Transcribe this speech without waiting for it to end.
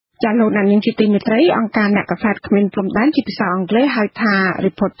ចាលោកណានជាទីមេត្រីអង្គការអ្នកកាសែតគ្មានព្រំដែនជាភាសាអង់គ្លេសហៅថា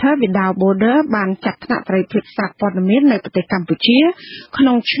Reporter Without Border បានចាត់ថ្នាក់សេរីភាពសារព័ត៌មាននៅប្រទេសកម្ពុជាក្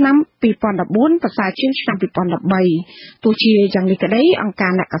នុងឆ្នាំ2014ប្រសើរជាងឆ្នាំ2013ទោះជាយ៉ាងនេះក្តីអង្គកា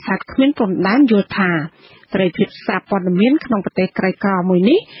រអ្នកកាសែតគ្មានព្រំដែនយល់ថាសេរីភាពសារព័ត៌មានក្នុងប្រទេសក្រីក្រមួយ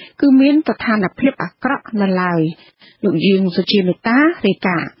នេះគឺមានស្ថានភាពអាក្រក់នៅឡើយលោកយាងសុជាមេតារាយ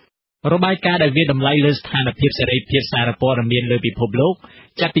ការណ៍របាយការណ៍ដែលវាតម្លៃលើស្ថានភាពសេរីភាពសារព័ត៌មានលើពិភពលោក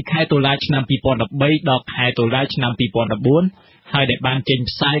ចាប់ពីខែតុលាឆ្នាំ2013ដល់ខែតុលាឆ្នាំ2014ហើយដែលបានចេញ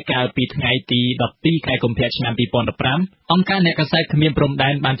ផ្សាយកាលពីថ្ងៃទី12ខែកុម្ភៈឆ្នាំ2015អង្គការអ្នកកាសែតគ្មានព្រំដែ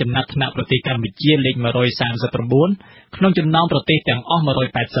នបានចំណាត់ថ្នាក់ប្រទេសកម្ពុជាលេខ139ក្នុងចំណោមប្រទេសទាំងអស់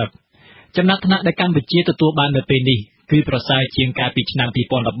180ចំណាត់ថ្នាក់ដែលកម្ពុជាទទួលបាននៅពេលនេះគឺប្រសើរជាងកាលពីឆ្នាំ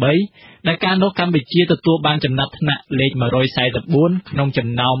2013ដែលកាលនោះកម្ពុជាទទួលបានចំណាត់ថ្នាក់លេខ144ក្នុងចំ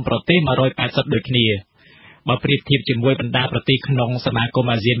ណោមប្រទេស180ដូចគ្នាបើប្រៀបធៀបជាមួយបណ្ដាប្រទេសក្នុងសមាគម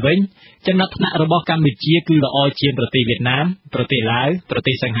អាស៊ានវិញចំណាត់ថ្នាក់របស់កម្ពុជាគឺល្អជាងប្រទេសវៀតណាមប្រទេសឡាវប្រ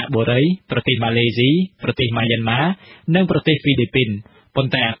ទេសសិង្ហបុរីប្រទេសម៉ាឡេស៊ីប្រទេសម៉ាយ៉ាន់ម៉ានិងប្រទេសហ្វីលីពីនប៉ុ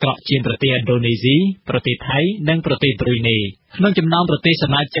ន្តែអាក្រក់ជាងប្រទេសឥណ្ឌូនេស៊ីប្រទេសថៃនិងប្រទេសប្រ៊ុយណេក្នុងចំណោមប្រទេសស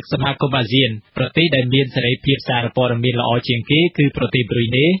មាជិកសមាគមអាស៊ានប្រទេសដែលមានសេរីភាពសារព័ត៌មានល្អជាងគេគឺប្រទេសប្រ៊ុយ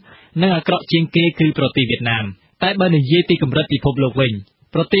ណេនិងអាក្រក់ជាងគេគឺប្រទេសវៀតណាមតែបើនិយាយពីកម្រិតពិភពលោកវិញ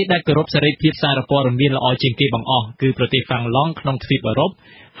ប្រទេសដែលគោរពសេរីភាពសារព័ត៌មានល្អជាងគេបង្អស់គឺប្រទេសហ្វាំងឡង់ក្នុងទ្វីបអឺរ៉ុប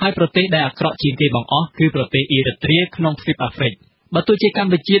ហើយប្រទេសដែលអាក្រក់ជាងគេបង្អស់គឺប្រទេសអ៊ីរីត្រាក្នុងទ្វីបអាហ្វ្រិកបើទោះជាក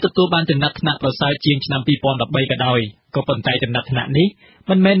ម្ពុជាទទួលបានចំណាត់ថ្នាក់ប្រសើរជាងឆ្នាំ2013ក៏ដោយក៏ប៉ុន្តែចំណាត់ថ្នាក់នេះ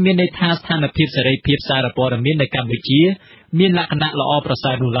មិនមែនមានន័យថាស្ថានភាពសេរីភាពសារព័ត៌មាននៅកម្ពុជាមានលក្ខណៈល្អប្រ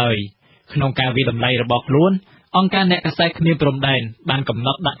សើរនោះឡើយក្នុងការវិតម្លៃរបស់ខ្លួនអង្គការអ្នកកាសែតគ្មានព្រំដែនបានកំណ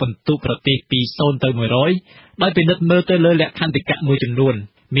ត់ដាក់ពិន្ទុប្រទេសពី0ទៅ100ដោយពិនិត្យមើលទៅលើលក្ខន្តិកៈមួយចំនួន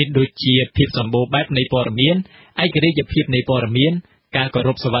មានដូចជាភាពសម្បូរបែបនៃព័ត៌មានឯករាជ្យភាពនៃព័ត៌មានការគោរ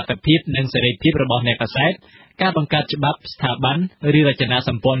ពសុវត្ថិភាពនិងសេរីភាពរបស់អ្នកកាសែតការបង្កើតច្បាប់ស្ថាប័នឬរចនាស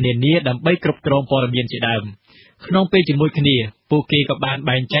ម្ព័ន្ធនានាដើម្បីគ្រប់គ្រងព័ត៌មានជាដើមក្នុងពេលជាមួយគ្នាពួកគេក៏បាន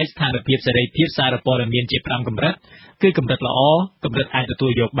បែងចែកស្ថានភាពសេរីភាពសារព័ត៌មានជា5កម្រិតគឺកម្រិតល្អកម្រិតអាចទទួ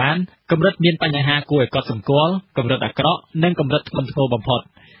លយកបានកម្រិតមានបញ្ហាគួរឲ្យកត់សម្គាល់កម្រិតអាក្រក់និងកម្រិតធ្ងន់ធ្ងរបំផុត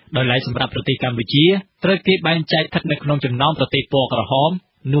ដោយឡែកសម្រាប់ប្រទេសកម្ពុជាត្រូវគេបែងចែកស្ថិតនៅក្នុងចំណោមប្រទេសពណ៌ក្រហម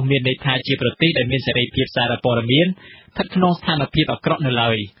នោះមានន័យថាជាប្រទេសដែលមានសេរីភាពសារព័ត៌មានស្ថិតក្នុងស្ថានភាពអាក្រក់នៅ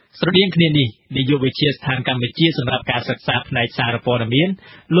ឡើយស្រដៀងគ្នានេះនាយកវិទ្យាស្ថានកម្ពុជាសម្រាប់ការសិក្សាផ្នែកសារព័ត៌មាន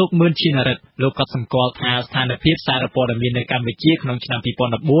លោកមឿនឈិនរិទ្ធលោកក៏សម្គាល់ថាស្ថានភាពសារព័ត៌មាននៅកម្ពុជាក្នុងឆ្នាំ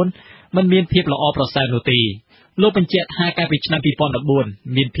2014មិនមានភាពល្អប្រសើរនោះទេលោកបញ្ជាក់ថាកាលពីឆ្នាំ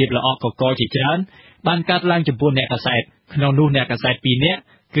2014មានភាពល្អកកជាច្រើនបានកើតឡើងចំពោះអ្នកកាសែតក្នុងនោះអ្នកកាសែត2នាក់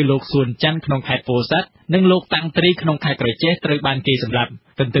គឺលោកសួនច័ន្ទក្នុងខេត្តពោធិ៍សាត់និងលោកតាំងត្រីក្នុងខេត្តក្រចេះត្រូវបានគេសម្លាប់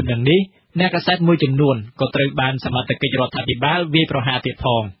ទន្ទឹមនឹងនេះអ្នកកាសែតមួយចំនួនក៏ត្រូវបានសមត្ថកិច្ចរដ្ឋាភិបាលវាយប្រហារទៀតផ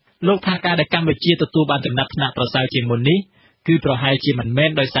ងលោកថាការដែលកម្ពុជាទទួលបានចំណាត់ថ្នាក់ប្រសើរជាងមុននេះគឺប្រហែលជាមិនមែន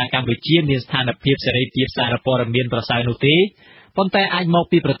ដោយសារកម្ពុជាមានស្ថានភាពសេរីភាពសារព័ត៌មានប្រសើរនោះទេប៉ុន្តែអាចមក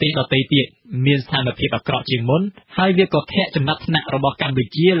ពីប្រទេសដទៃទៀតមានស្ថានភាពអាក្រក់ជាងមុនហើយវាក៏ធាក់ចំណាត់ថ្នាក់របស់កម្ពុ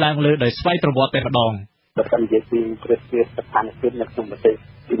ជាឡើងលើដោយស្វ័យប្រវត្តិតែម្ដងបើសិនជាពីប្រៀបធៀបស្ថានភាពនៅក្នុងប្រទេស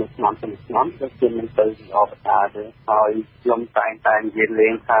ពីឆ្នាំទៅឆ្នាំគឺមិនទៅល្អប្រសើរទេហើយខ្ញុំតែនិយាយលេ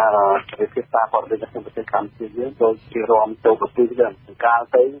ងថាសេរីភាពសារព័ត៌មាននៅក្នុងប្រទេសកម្ពុជាយើងដូចជារំទៅប្រទេសយើងកាល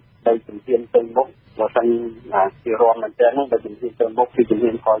ទៅដីជំនាញទៅមុខបើសិនជារំមែនតើនឹងដីជំនាញទៅមុខគឺជំនា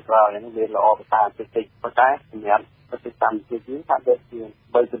ញខលក្រោយហ្នឹងវាល្អប្រសើរតិចប៉ុន្តែសម្រាប់ប្រទេសកម្ពុជាយើងថាដូចជា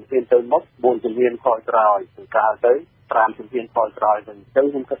3ជំនាញទៅមុខ4ជំនាញខលក្រោយកាលទៅ5ជំនាញខលក្រោយវិញទៅ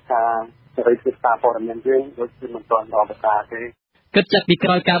ខ្ញុំគិតថាសេរីភាពសារព័ត៌មានយើងដូចជាមិនទាន់ល្អប្រសើរទេគិតចាប់ពីក្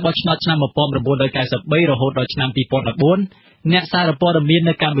រោយការបោះឆ្នោតឆ្នាំ1993រហូតដល់ឆ្នាំ2014អ្នកសារព័ត៌មាន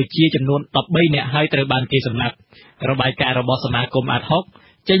នៅកម្ពុជាចំនួន13អ្នកហើយត្រូវបានគេសម្លាប់របាយការណ៍របស់សមាគមអាតហុក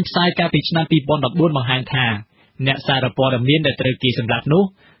ចេញផ្សាយកាលពីឆ្នាំ2014បង្ហាញថាអ្នកសារព័ត៌មានដែលត្រូវគេសម្លាប់នោះ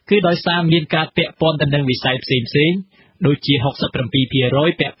គឺដោយសារមានការពាក់ព័ន្ធទៅនឹងវិស័យផ្សេងៗដូចជា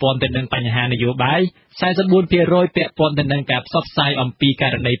 67% ពាក់ព័ន្ធទៅនឹងបញ្ហានយោបាយ 44% ពាក់ព័ន្ធទៅនឹងការផ្សព្វផ្សាយអំពីក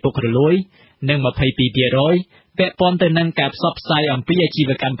រណីពុករលួយនិង 22% ពាក់ព័ន្ធទៅនឹងការផ្សព្វផ្សាយអំពីអាជី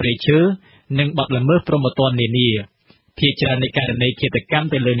វកម្មព្រៃឈើនិងបទល្មើសព្រហ្មទណ្ឌនានាភាគច្រើននៃករណីឃាតកម្ម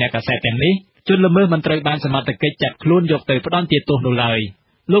ទៅលើអ្នកកាសែតទាំងនេះជនល្មើសមិនត្រូវបានសមត្ថកិច្ចចាប់ខ្លួនយកទៅផ្ដន្ទាទោសនោះឡើយ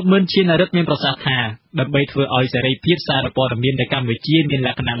លោកមឿនឈិនរិទ្ធមានប្រសាសន៍ថាដើម្បីធ្វើឲ្យសេរីភាពសារព័ត៌មាននៅកម្ពុជាមានល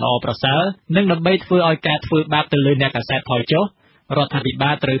ក្ខណៈល្អប្រសើរនិងដើម្បីធ្វើឲ្យការធ្វើបាបទៅលើអ្នកកាសែតថយចុះរដ្ឋាភិបា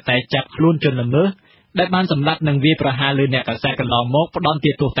លត្រូវតែចាប់ខ្លួនជនល្មើសដែលបានសម្លាប់និងវាយប្រហារលើអ្នកកាសែតកន្លងមកផ្ដន្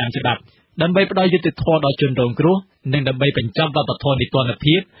ទាទោសតាមច្បាប់ដើម្បីផ្ដល់យុត្តិធម៌ដល់ជនរងគ្រោះនិងដើម្បីបញ្ចប់វប្បធម៌នីតិរដ្ឋ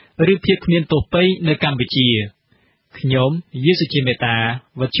ភាពឬភាពគ្មានទោសពៃនៅកម្ពុជាខ្ញុំយេសុជាមេតា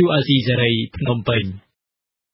វັດឈូអាស៊ីសេរីភ្នំពេញ